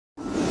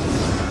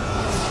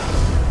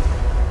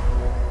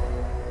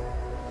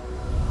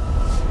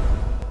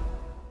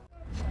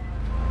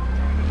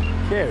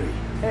Gary,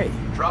 hey.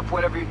 Drop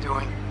whatever you're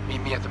doing.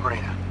 Meet me at the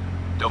marina.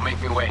 Don't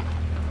make me wait.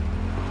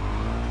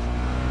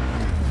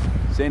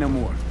 Say no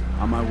more.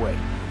 On my way.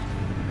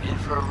 In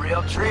for a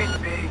real treat,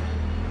 V.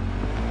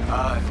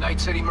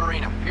 Night City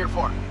Marina. Here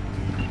for it.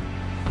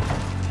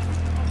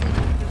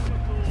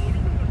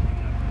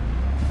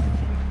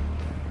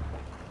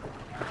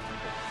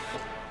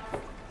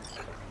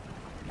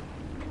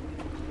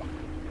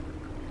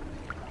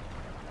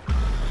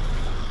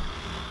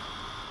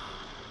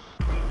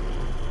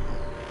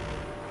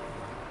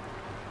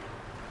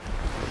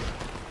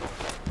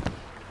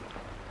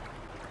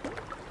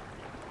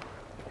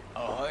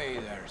 Ahoy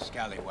there,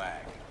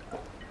 scallywag.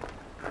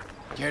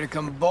 Care to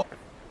come aboard?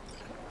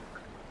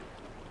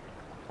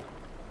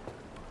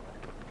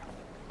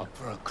 Up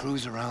for a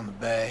cruise around the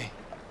bay?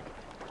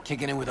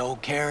 Kicking in with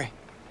old Carrie?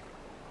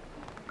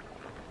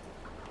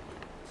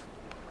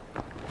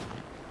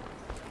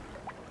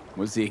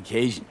 What's the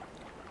occasion?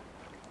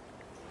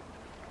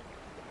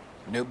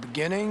 New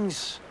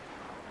beginnings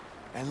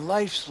and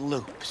life's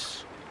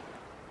loops.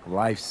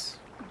 Life's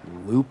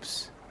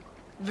loops?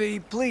 V,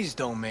 please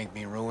don't make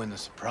me ruin the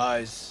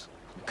surprise.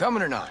 You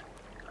coming or not?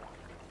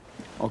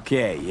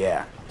 Okay,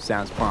 yeah.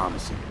 Sounds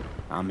promising.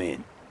 I'm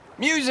in.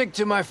 Music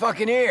to my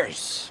fucking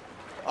ears.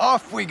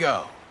 Off we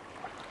go.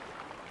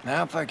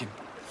 Now if I could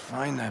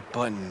find that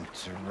button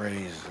to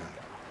raise them.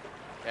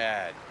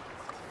 Dad,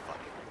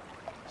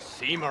 fucking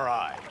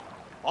Samurai.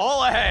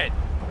 All ahead!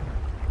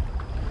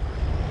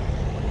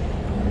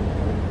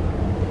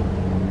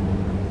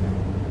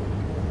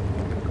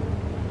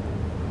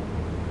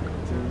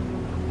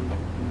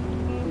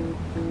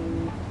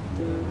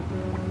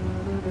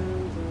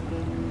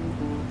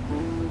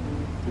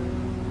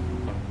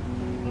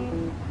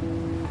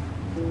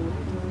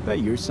 That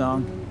your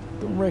song?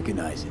 Don't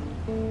recognize it.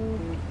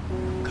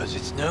 'Cause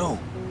it's new.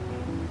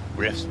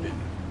 Riff's been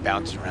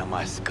bouncing around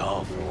my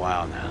skull for a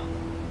while now.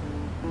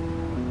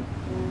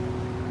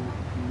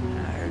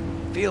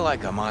 I feel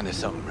like I'm onto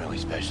something really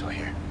special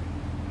here.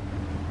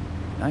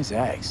 Nice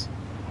axe.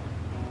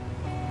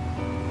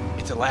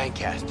 It's a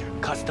Lancaster,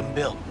 custom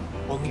built.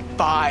 Only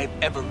 5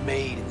 ever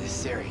made in this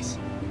series.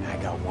 I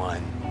got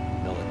one.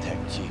 Militech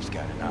Chief's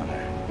got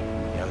another.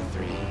 The other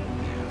 3,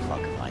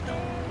 fuck if I know.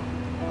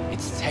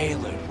 It's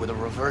tailored with a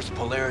reverse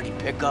polarity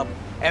pickup,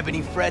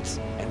 ebony frets,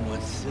 and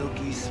one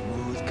silky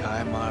smooth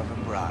Kaimar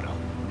vibrato.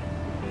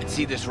 And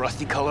see this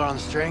rusty color on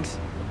the strings?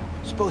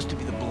 Supposed to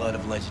be the blood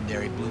of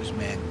legendary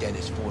bluesman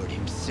Dennis Ford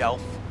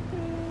himself.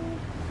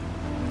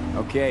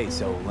 Okay,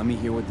 so let me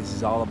hear what this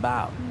is all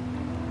about.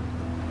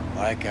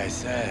 Like I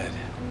said,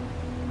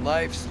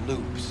 life's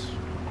loops.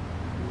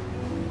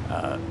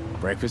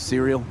 Breakfast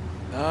cereal?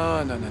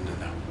 No.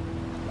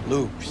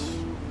 Loops.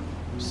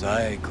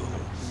 Cycles.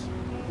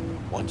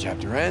 One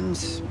chapter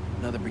ends,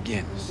 another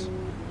begins.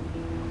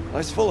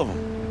 Life's full of them.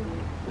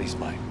 At least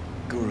my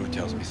guru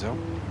tells me so.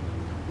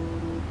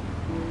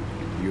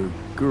 Your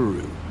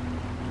guru?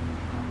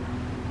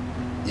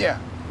 Yeah.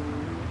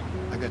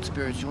 I got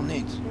spiritual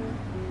needs.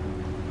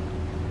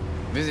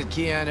 Visit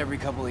Kian every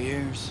couple of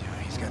years.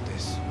 He's got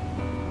this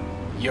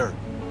yurt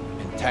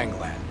in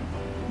Tangland.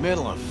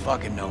 Middle of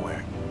fucking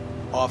nowhere.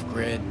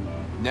 Off-grid,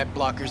 net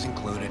blockers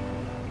included.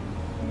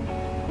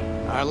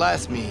 Our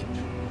last meet,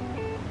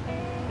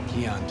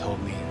 Keon told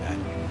me that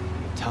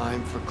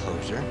time for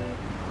closure,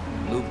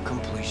 loop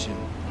completion,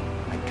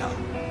 had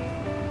come.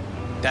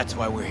 That's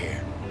why we're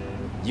here.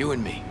 You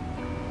and me.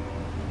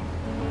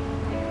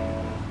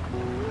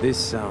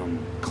 This,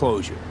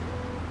 closure.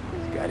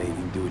 Got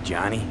anything to do with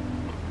Johnny?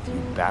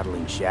 You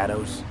battling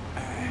shadows?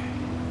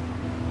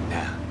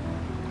 Nah.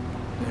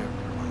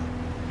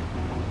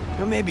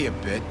 Well, maybe a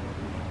bit.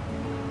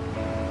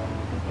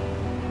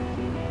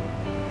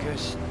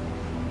 Because,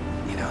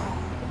 you know,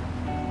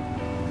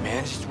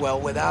 managed well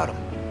without him.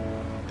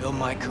 Built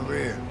my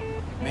career.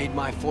 Made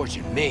my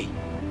fortune. Me.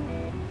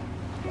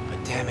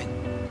 But damn it.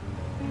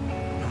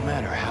 No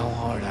matter how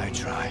hard I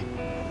try,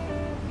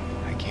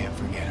 I can't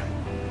forget him.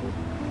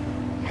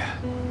 Yeah.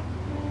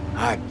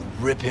 I'd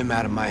rip him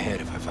out of my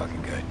head if I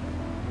fucking could.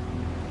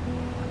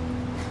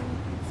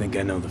 Think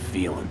I know the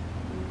feeling.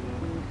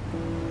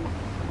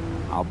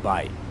 I'll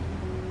bite.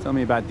 Tell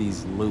me about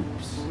these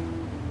loops.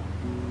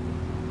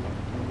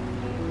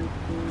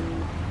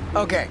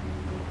 Okay.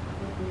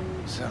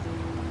 So,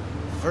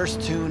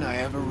 first tune I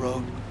ever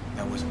wrote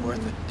that was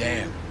worth a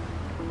damn,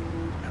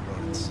 I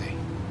wrote at sea.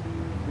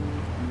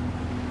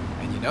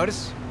 And you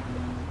notice?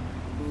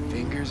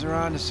 Fingers are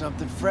on to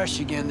something fresh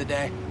again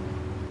today.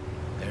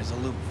 There's a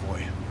loop for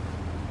you.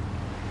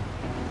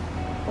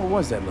 What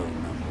was that little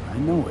number? I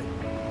know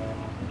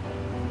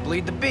it.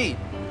 Bleed the beat.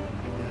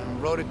 You know,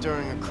 wrote it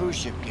during a cruise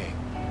ship gig.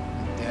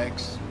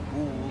 Decks,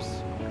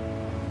 pools,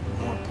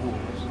 more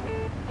pools.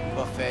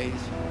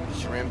 Buffets,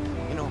 shrimp,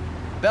 you know,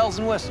 bells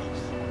and whistles.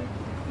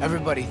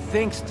 Everybody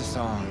thinks the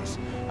song's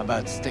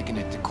about sticking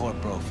it to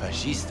corporo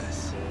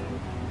fascistas.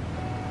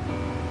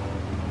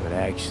 But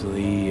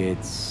actually,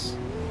 it's...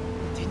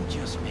 Didn't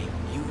just make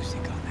music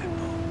on that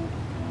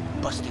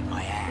boat. Busted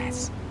my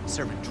ass.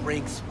 serving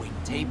drinks, waiting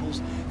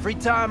tables. Free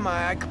time,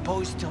 I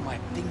composed till my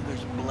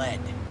fingers bled.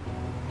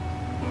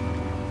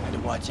 Had to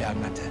watch out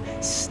not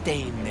to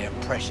stain their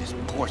precious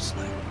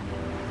porcelain.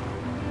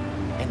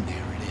 And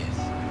there it is.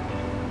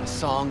 A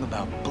song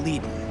about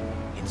bleeding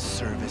in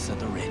service of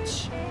the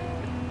rich.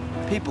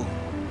 People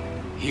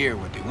hear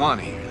what they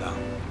want to hear, though.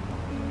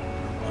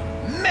 But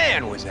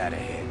man, was that a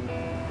hit.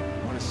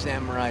 One of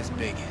Samurai's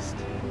biggest.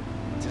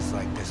 Just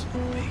like this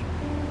one will be.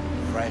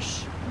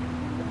 Fresh,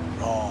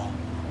 raw,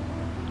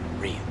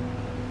 real.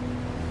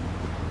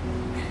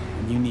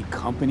 And you need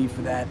company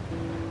for that?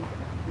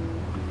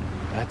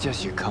 Not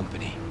just your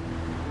company.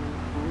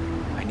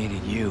 I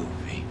needed you,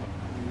 V.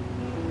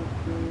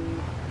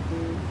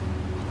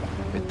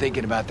 Been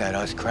thinking about that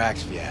Us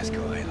Cracks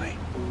fiasco lately.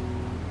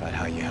 About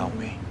how you helped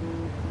me.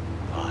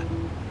 A lot.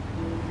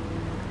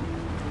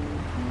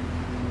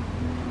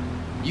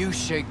 You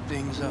shake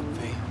things up,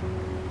 V.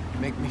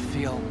 Make me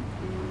feel...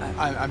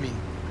 I mean,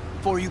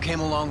 before you came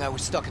along, I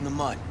was stuck in the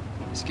mud.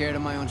 Scared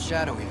of my own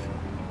shadow, even.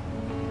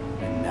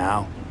 And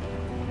now?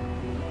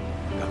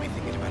 Got me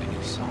thinking about a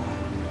new song.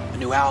 A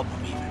new album,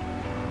 even.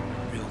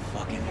 Real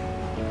fucking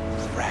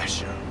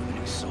thrasher with a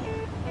new soul.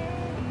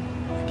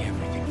 Like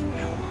everything from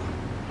now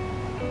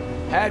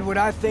on. Had what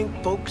I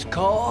think folks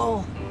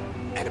call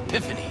an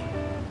epiphany.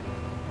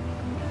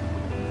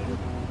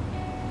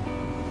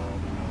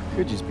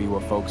 Could just be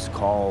what folks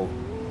call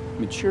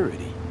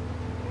maturity.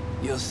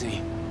 You'll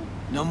see.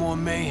 No more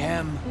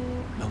mayhem,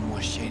 no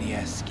more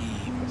shady-ass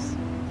schemes.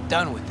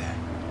 Done with that.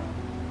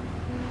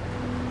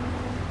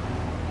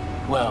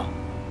 Well,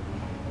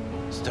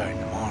 starting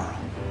tomorrow.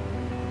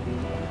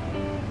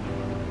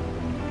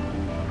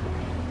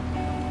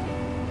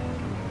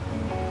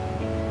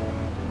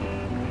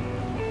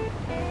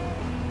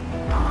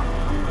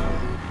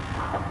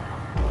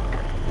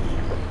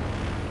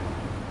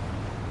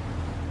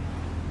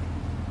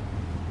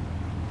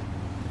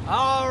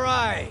 All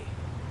right.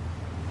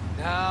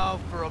 Now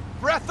for a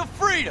breath of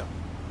freedom.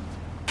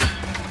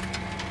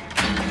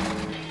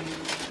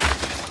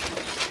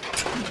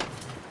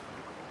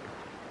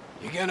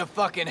 You gonna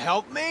fucking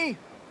help me?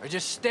 Or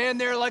just stand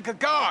there like a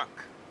gonk?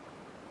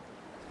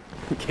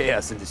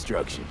 Chaos and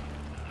destruction.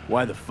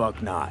 Why the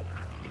fuck not?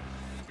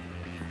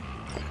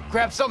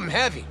 Grab something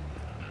heavy.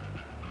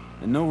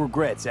 And no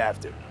regrets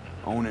after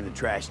owning a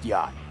trashed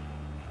yacht.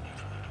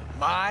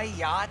 My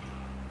yacht?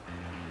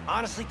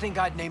 Honestly think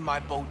I'd name my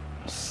boat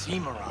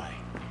Samurai.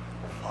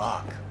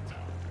 Fuck.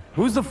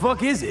 Whose the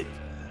fuck is it?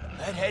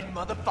 That head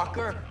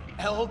motherfucker,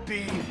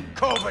 L.B.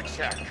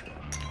 Kovacek.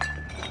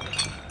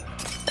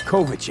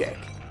 Kovacek.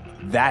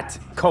 That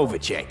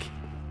Kovacek.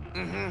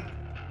 Mm-hmm.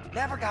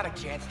 Never got a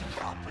chance to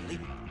properly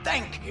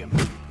thank him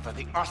for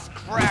the Us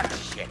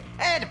Cracks shit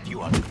and a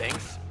few other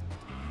things.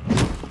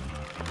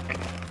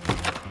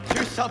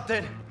 Do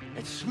something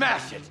and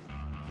smash it.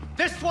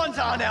 This one's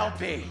on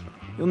L.B.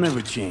 You'll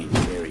never change,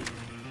 Barry.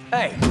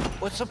 Hey,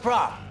 what's the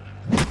problem?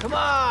 Come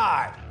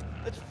on!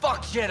 Let's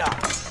fuck shit up!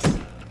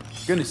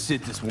 Gonna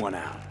sit this one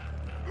out.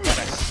 Got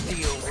a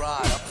steel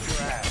rod up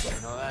your ass,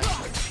 you know that?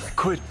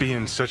 Quit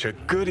being such a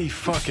goody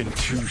fucking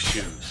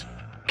two-shoes.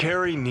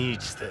 Carrie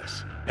needs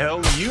this.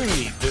 Hell, you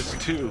need this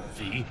too,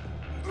 V.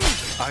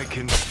 I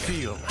can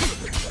feel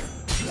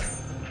it.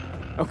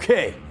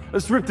 Okay,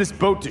 let's rip this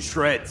boat to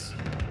shreds.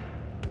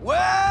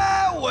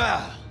 Well,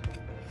 well.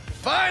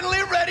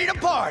 Finally ready to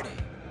party.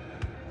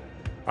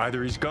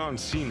 Either he's gone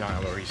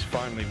senile or he's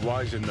finally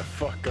wising the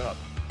fuck up.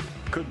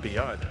 Could be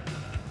either.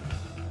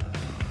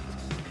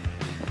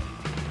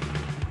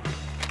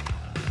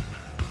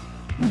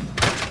 Give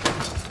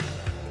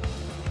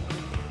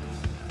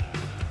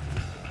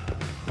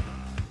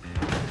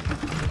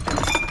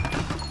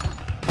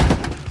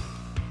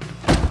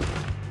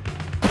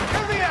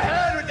me a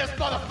hand with this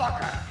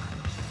motherfucker!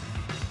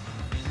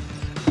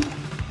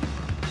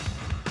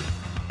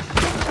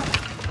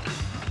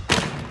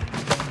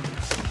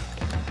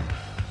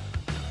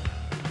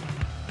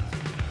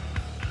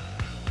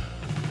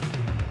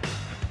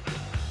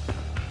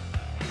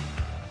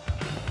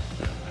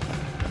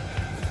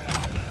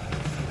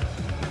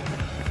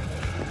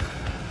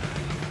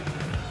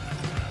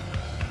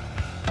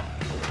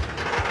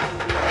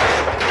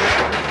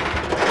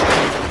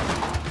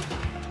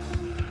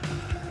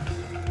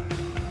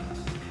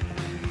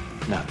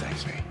 No,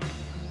 thanks, mate.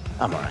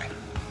 I'm all right.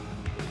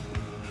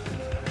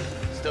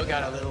 Still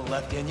got a little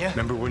left in you?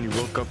 Remember when you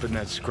woke up in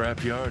that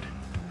scrapyard?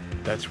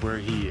 That's where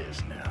he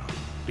is now.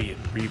 Being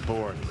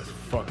reborn with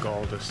fuck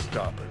all to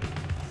stop it.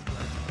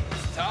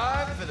 It's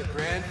time for the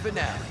grand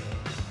finale.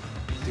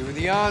 Do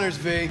the honors,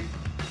 V.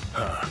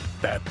 Huh.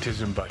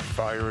 Baptism by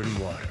fire and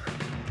water.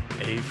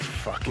 A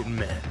fucking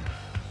man.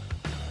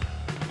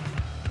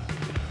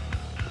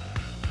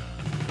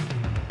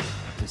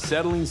 To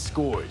settling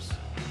scores.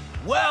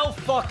 Well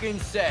fucking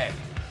said.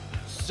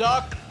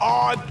 Suck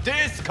on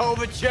this,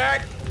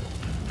 Kovacek!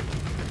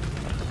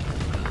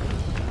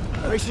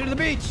 Race you to the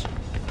beach.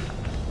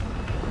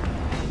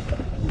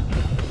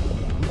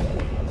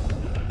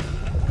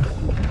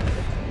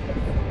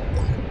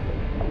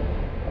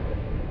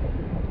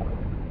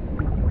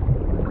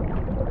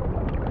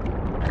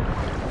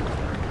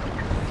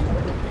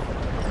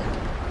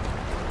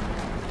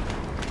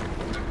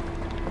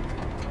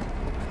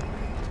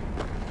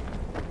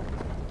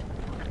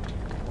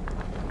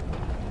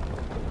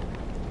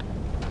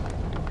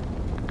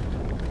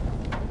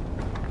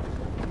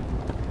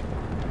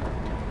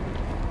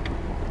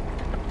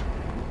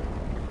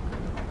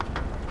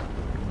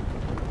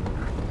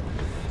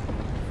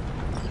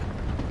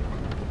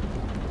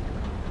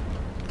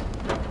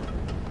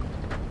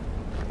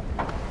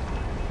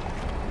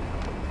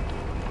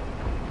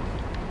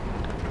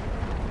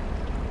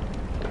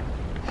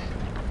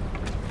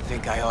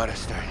 think I ought to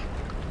start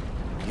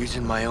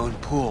using my own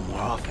pool more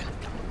often.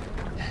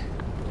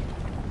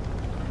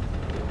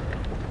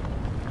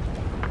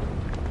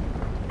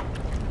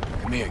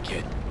 Come here,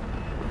 kid.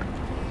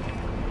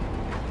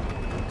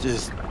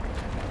 Just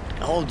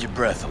hold your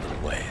breath a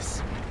little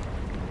ways.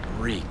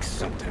 Reek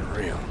something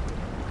real.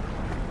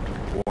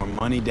 Pour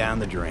money down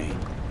the drain.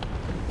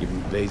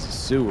 Given the base of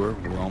sewer,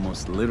 we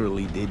almost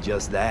literally did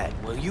just that.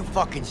 Will you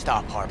fucking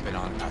stop harping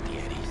on about the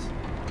Eddies?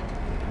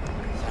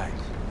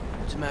 Besides,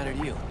 what's the matter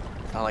to you?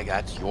 It's not like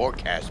that's your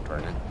cash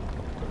burning.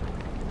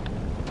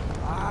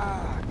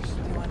 Just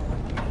doing one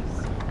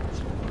piece.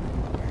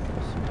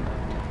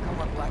 Come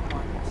on, Black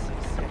Market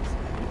 66.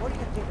 What do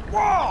you think?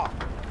 Whoa!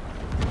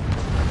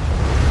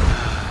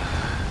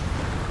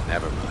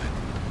 Never mind.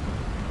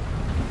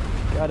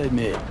 Gotta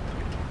admit,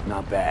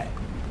 not bad.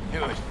 It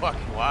was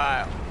fucking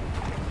wild.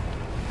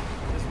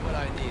 Just what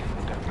I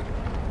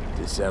needed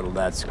To settle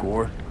that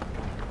score,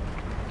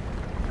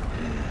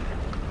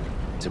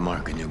 to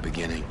mark a new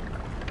beginning.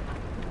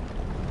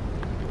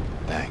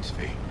 Thanks,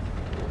 V.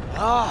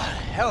 Ah,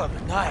 hell of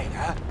a night,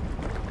 huh?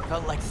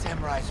 Felt like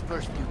Samurai's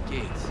first few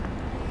gigs.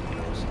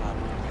 No sloppy.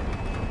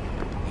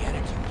 The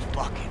energy was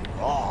fucking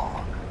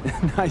raw.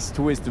 nice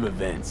twist of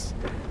events.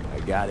 I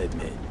gotta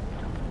admit.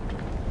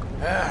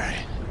 All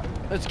right,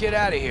 let's get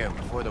out of here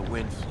before the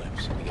wind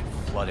flips and we get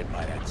flooded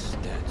by that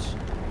stench.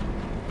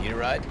 Need a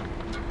ride?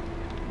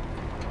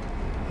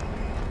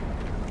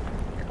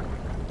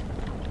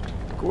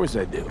 Of course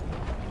I do.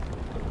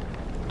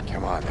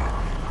 Come on,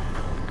 then.